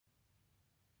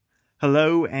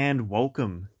Hello and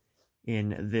welcome.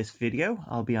 In this video,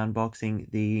 I'll be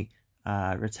unboxing the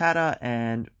Rattata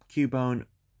and Cubone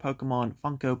Pokemon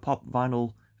Funko Pop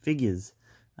vinyl figures.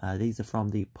 These are from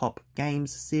the Pop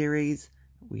Games series.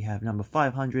 We have number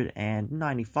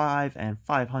 595 and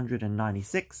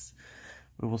 596.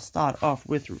 We will start off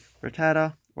with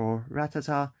Rattata or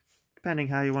Rattata, depending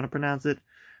how you want to pronounce it.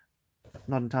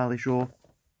 Not entirely sure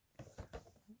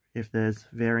if there's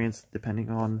variance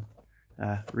depending on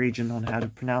region on how to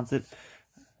pronounce it.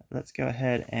 Let's go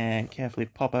ahead and carefully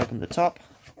pop open the top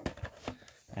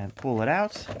and pull it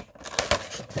out.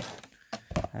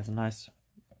 Has a nice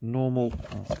normal,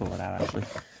 let's pull it out actually,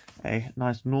 a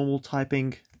nice normal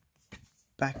typing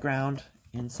background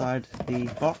inside the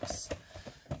box.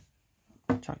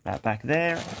 Chuck that back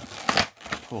there,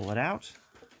 pull it out.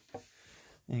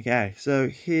 Okay, so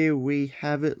here we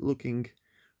have it looking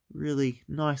really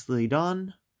nicely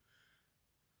done.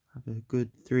 Have a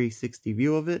good 360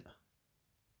 view of it.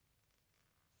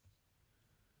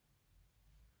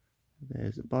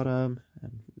 There's the bottom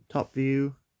and the top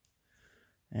view.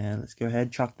 And let's go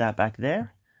ahead, chuck that back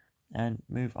there and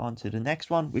move on to the next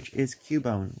one, which is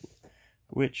Cubone,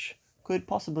 which could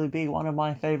possibly be one of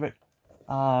my favorite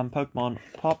Pokemon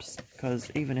Pops, because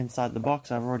even inside the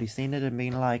box I've already seen it and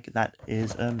been like, that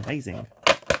is amazing.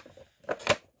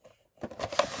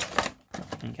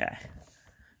 Okay.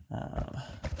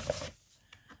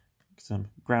 Some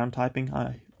ground typing,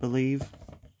 I believe.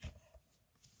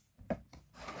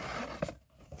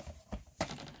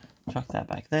 Chuck that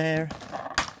back there.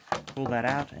 Pull that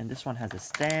out, and this one has a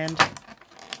stand.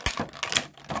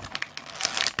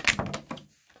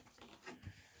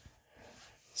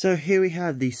 So here we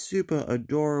have the super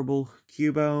adorable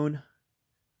Cubone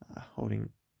holding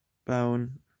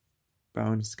bone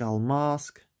skull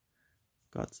mask.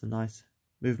 Got some nice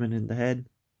movement in the head,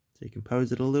 so you can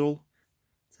pose it a little.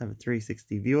 Let's have a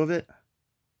 360 view of it.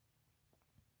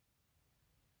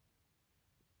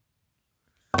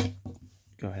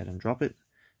 Go ahead and drop it.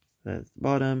 There's the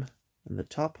bottom and the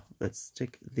top. Let's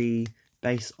stick the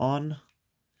base on.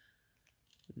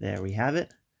 There we have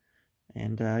it.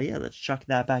 And yeah, let's chuck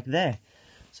that back there.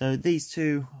 So these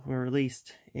two were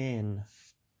released in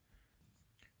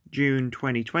June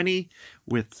 2020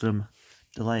 with some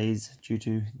delays due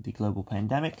to the global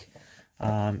pandemic.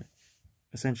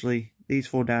 Essentially, these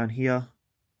four down here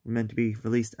were meant to be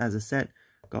released as a set.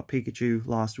 Got Pikachu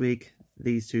last week.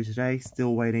 These two today,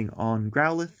 still waiting on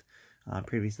Growlithe.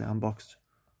 Previously unboxed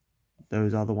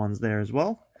those other ones there as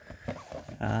well.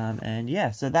 And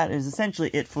yeah, so that is essentially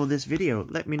it for this video.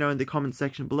 Let me know in the comment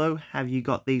section below, have you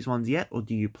got these ones yet, or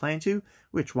do you plan to?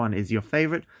 Which one is your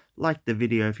favorite? Like the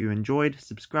video if you enjoyed,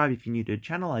 subscribe if you're new to the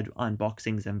channel. I do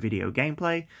unboxings and video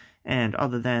gameplay. And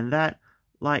other than that,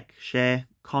 like, share,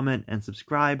 comment, and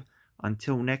subscribe.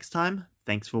 Until next time,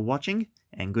 thanks for watching,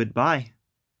 and goodbye.